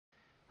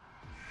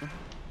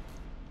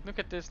Look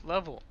at this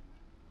level.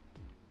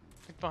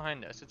 Look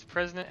behind us. It's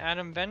President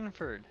Adam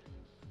Benford.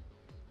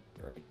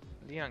 Right.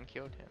 Leon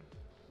killed him.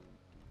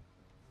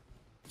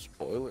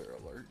 Spoiler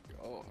alert,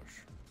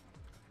 gosh.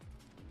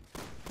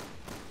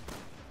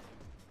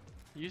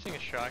 Using a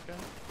shotgun?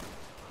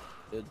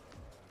 Good.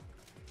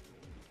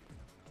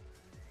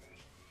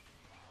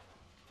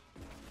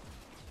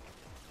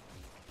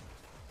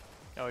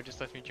 Oh, it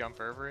just lets me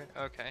jump over it?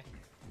 Okay.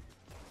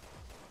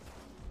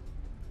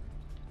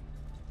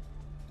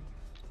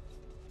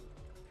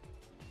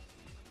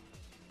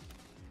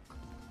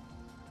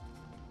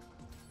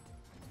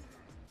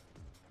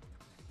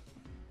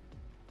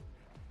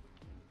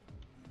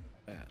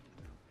 Bad.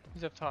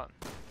 He's up top.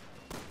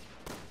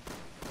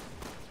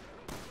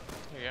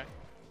 There you go.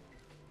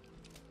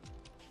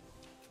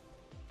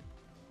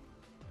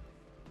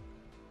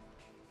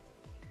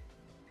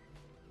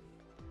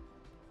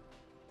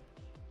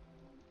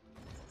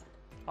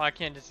 Oh, I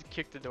can't just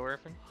kick the door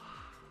open.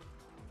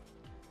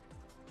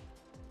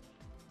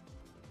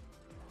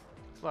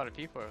 There's a lot of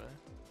people over there.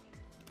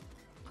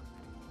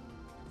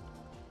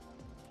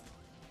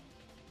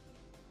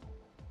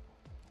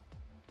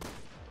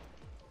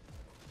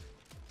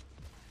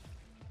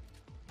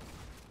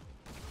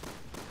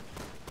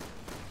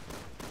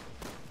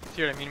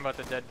 See what I mean about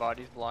the dead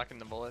bodies blocking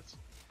the bullets?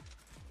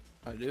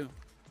 I do.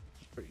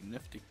 Pretty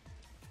nifty.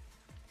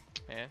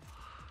 Yeah.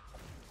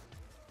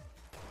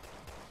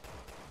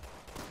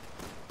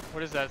 What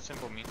does that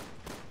symbol mean?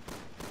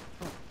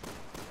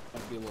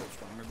 Might be a little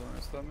stronger than I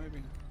thought,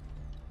 maybe.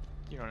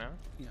 You don't know?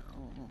 Yeah, I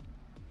don't know.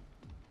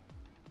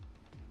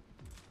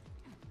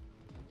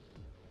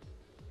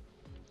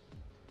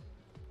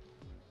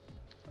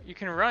 You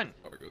can run.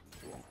 Oh, good.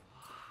 Cool.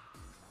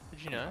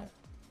 Did you know?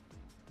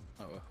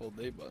 Oh, hold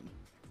A button.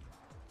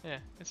 Yeah,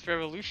 it's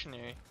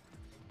revolutionary.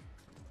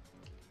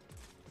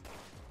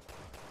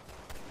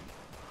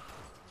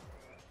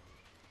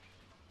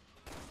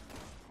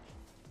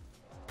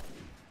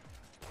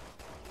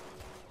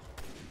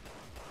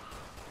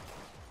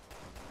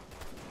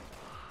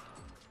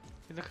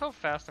 Dude, look how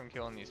fast I'm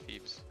killing these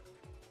peeps.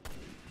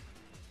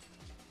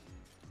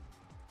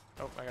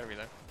 Oh, I gotta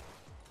reload.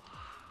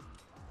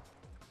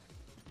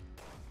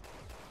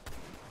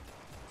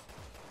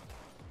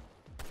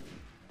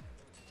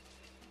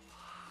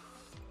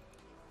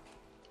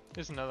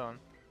 There's another one.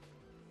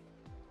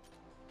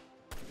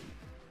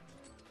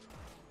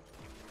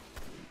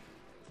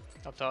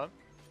 Up top.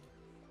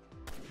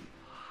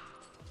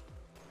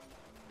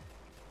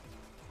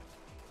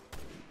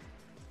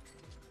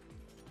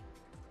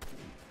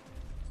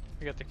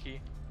 We got the key.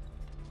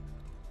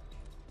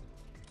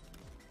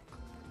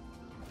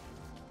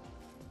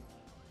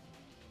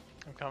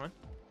 I'm coming.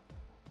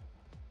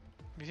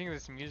 What do you think of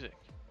this music?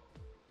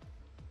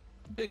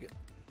 Dig it.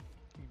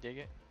 You dig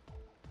it?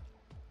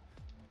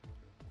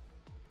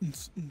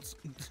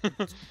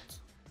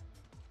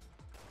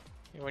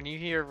 When you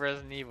hear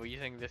Resident Evil, you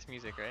think this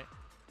music, right?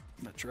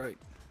 That's right.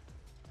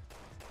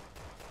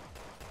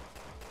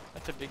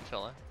 That's a big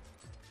fella.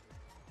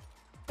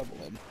 Double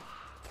them.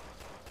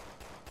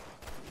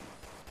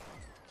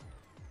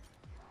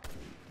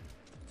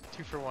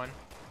 Two for one.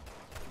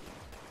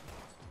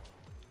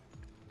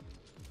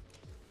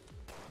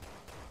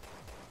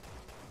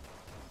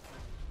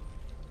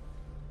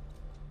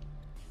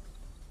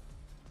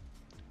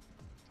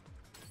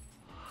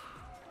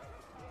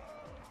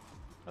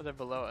 Oh, they're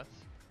below us.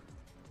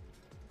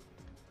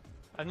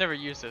 I've never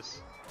used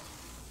this.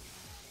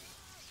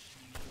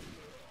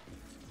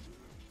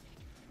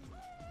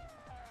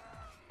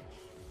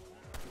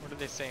 What do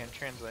they say in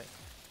translate?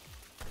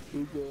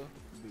 Booga,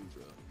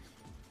 booga.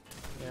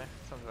 Yeah,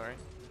 sounds alright.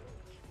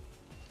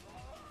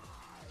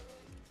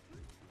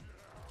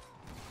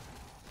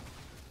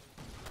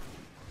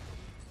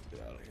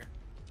 Get out of here.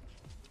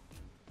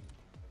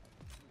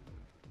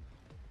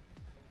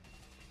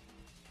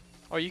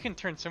 Oh, you can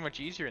turn so much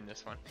easier in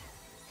this one.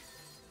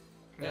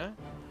 Yeah?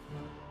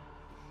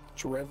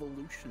 It's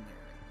revolutionary.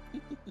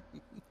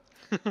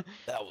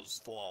 That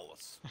was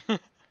flawless.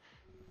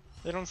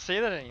 They don't say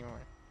that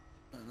anymore.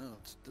 I know,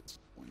 it's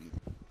disappointing.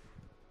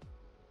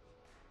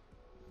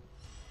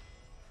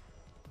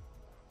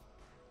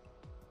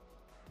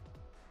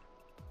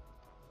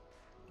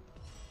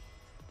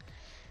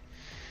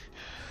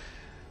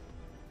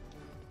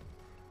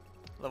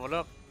 Leveled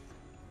up.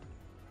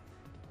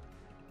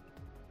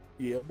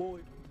 Yeah, boy.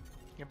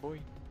 Yeah, boy.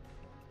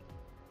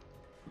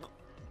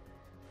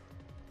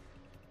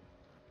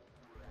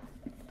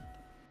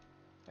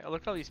 Yeah,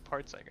 look at all these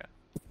parts I got.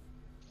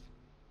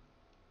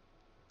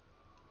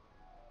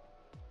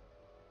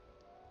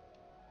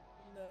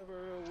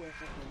 Never win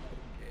a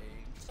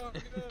game. So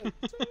good,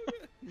 so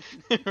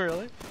good.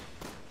 Really?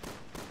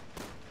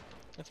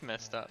 That's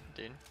messed up,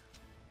 dude.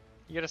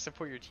 You gotta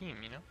support your team,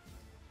 you know?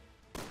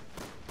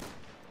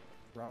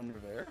 Ron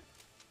Rivera?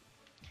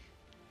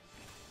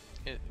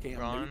 It,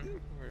 Ron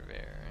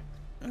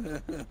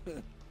Rivera.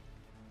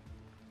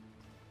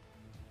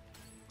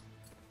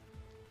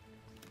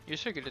 You're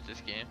so good at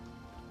this game.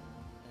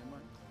 Am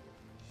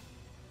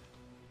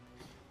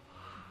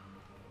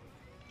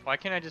I? Why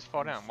can't I just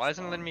fall down? Why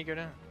isn't it letting me go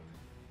down?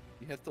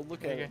 You have to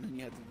look There at you it, go. and then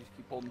you have to just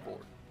keep holding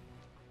forward.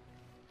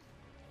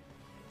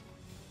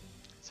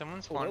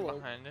 Someone's Oh, spawned hello.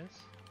 behind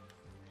us.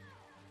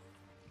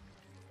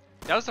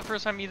 That was the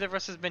first time either of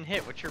us has been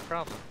hit. What's your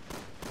problem?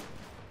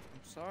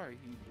 I'm sorry,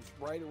 he was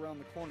right around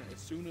the corner.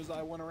 As soon as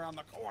I went around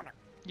the corner,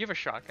 You have a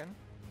shotgun.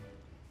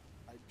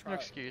 I No tried.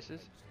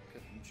 excuses. I just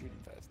couldn't shoot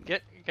him fast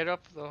enough. Get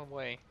up the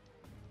way.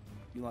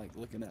 You like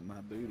looking at my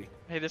booty.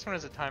 Hey, this one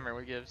has a timer.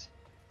 What gives?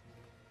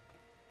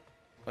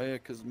 Oh yeah,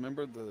 because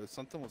remember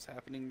something was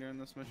happening during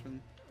this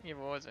mission? Yeah,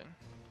 what was it?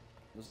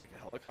 It was like a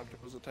helicopter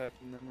was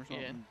attacking them or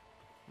something. Yeah.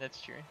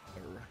 That's true.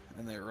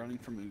 And they were running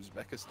from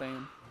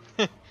Uzbekistan,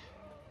 The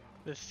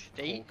the whole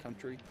state.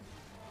 country.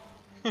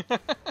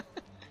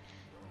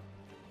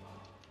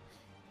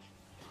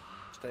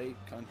 State,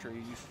 country,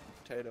 you say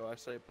potato, I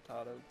say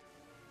potato.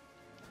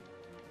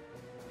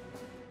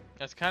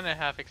 I was kind of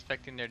half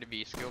expecting there to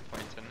be skill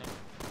points in there.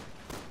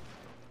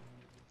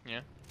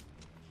 Yeah.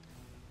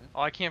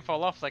 Oh, I can't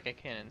fall off like I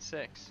can in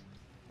 6.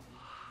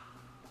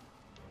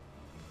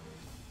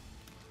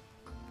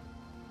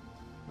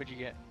 What'd you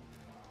get?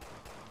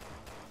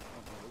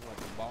 It was like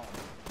a bomb.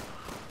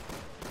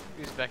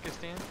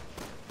 Uzbekistan?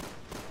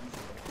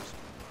 Uzbekistan.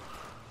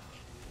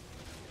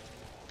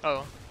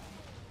 Oh,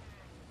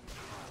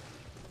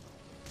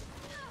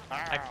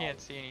 I Ow. can't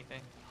see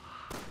anything.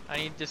 I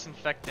need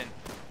disinfectant.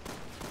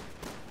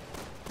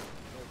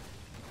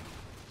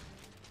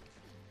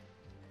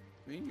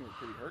 I mean, you were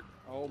pretty hurt.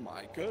 Oh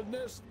my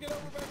goodness! Get over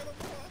back in the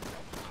wall!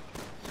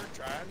 You're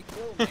trying to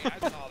kill me.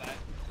 I saw that.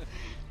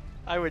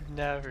 I would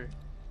never.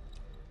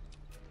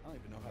 I don't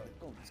even know how to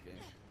kill in this game.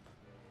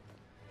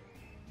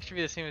 It should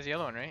be the same as the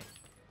other one, right?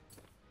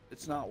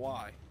 It's not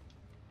Y.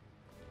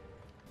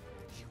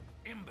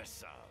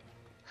 Imbecile.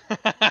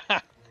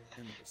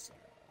 Imbecile.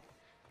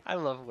 I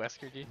love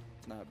Wesker, dude.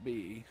 It's not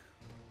B.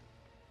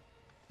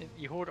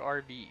 You hold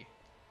RB.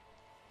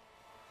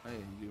 Hey,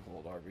 you do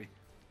hold RB.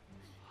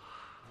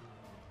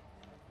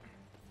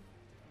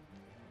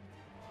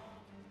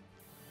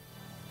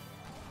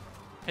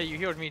 Hey, you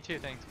healed me too,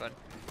 thanks, bud.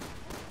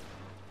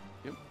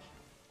 Yep.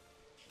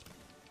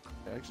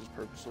 Jags is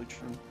purposely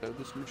trying to code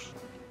this mission.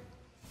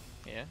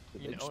 Yeah,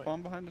 Did you they know just it.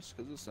 spawn behind us?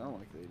 Because it sounded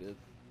like they did.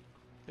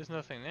 There's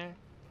nothing there.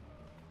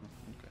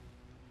 Okay.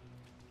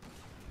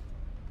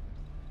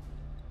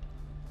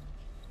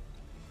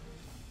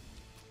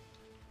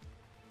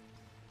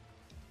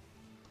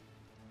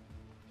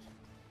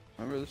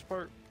 Remember this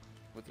part?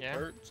 With the Yeah.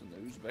 Turks and the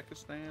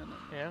Uzbekistan? And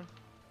Yeah.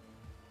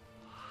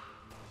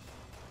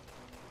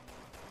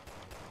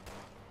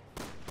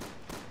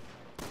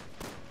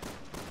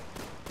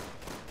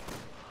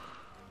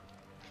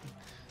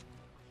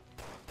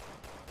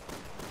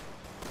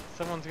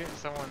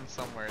 Someone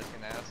somewhere is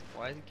gonna ask,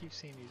 why does he keep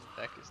saying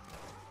Uzbekistan?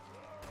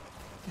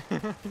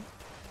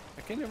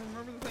 I can't even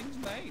remember the thing's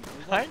name. It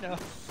was I like know.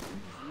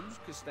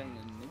 Uzbekistan.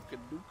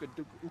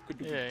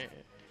 Uka-duka-duka-duka-duka. Yeah,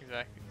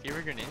 exactly. Do you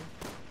have a grenade?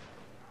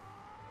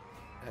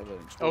 I have an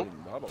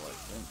exploding bottle, I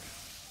think.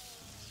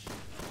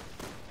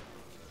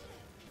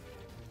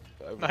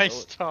 If I ever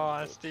Nice throw it,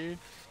 toss, dude.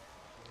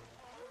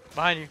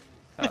 Behind you.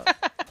 Oh.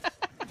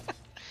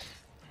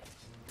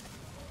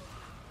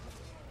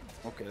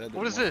 Okay, that didn't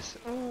What is work. this?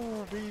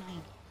 Oh, baby.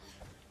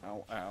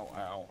 Ow, ow,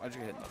 ow. I just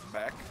got hit in the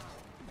back.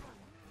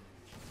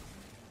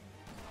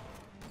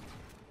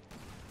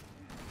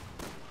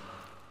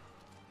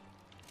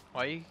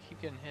 Why you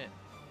keep getting hit?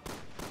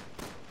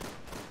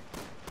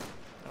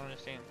 I don't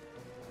understand.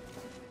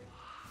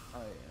 I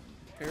am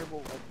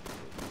terrible at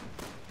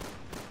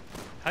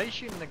How you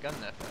shooting the gun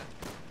that fast?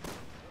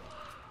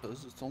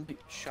 because it's only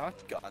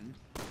shotgun.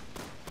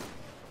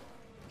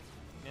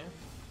 Yeah.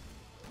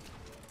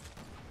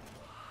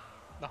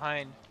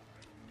 Behind.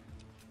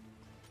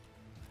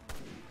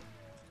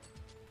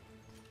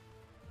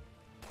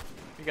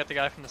 You got the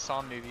guy from the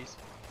Saw movies.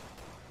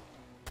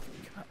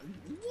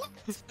 What?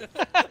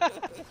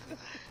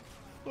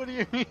 What do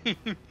you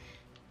mean?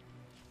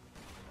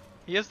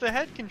 He has the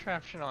head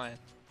contraption on.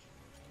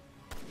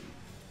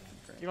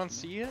 You don't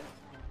see it?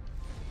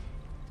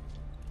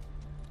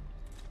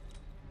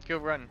 Go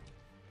run.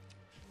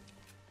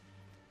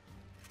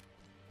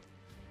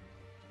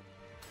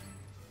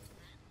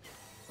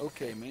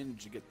 Okay,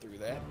 managed to get through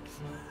that.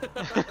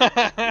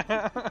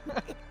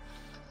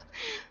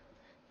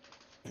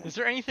 Is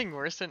there anything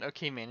worse than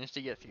okay managed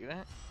to get through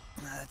that?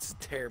 That's a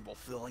terrible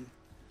feeling.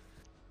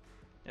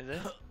 Is it?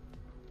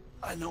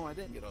 I know I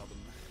didn't get all the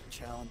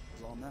challenges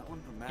on that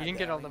one. You didn't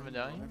get all the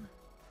medallions?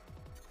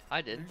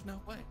 I did. There's no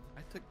way.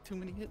 I took too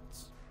many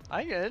hits.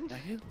 I did. I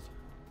hit.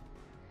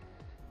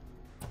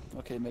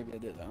 Okay, maybe I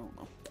did. I don't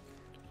know.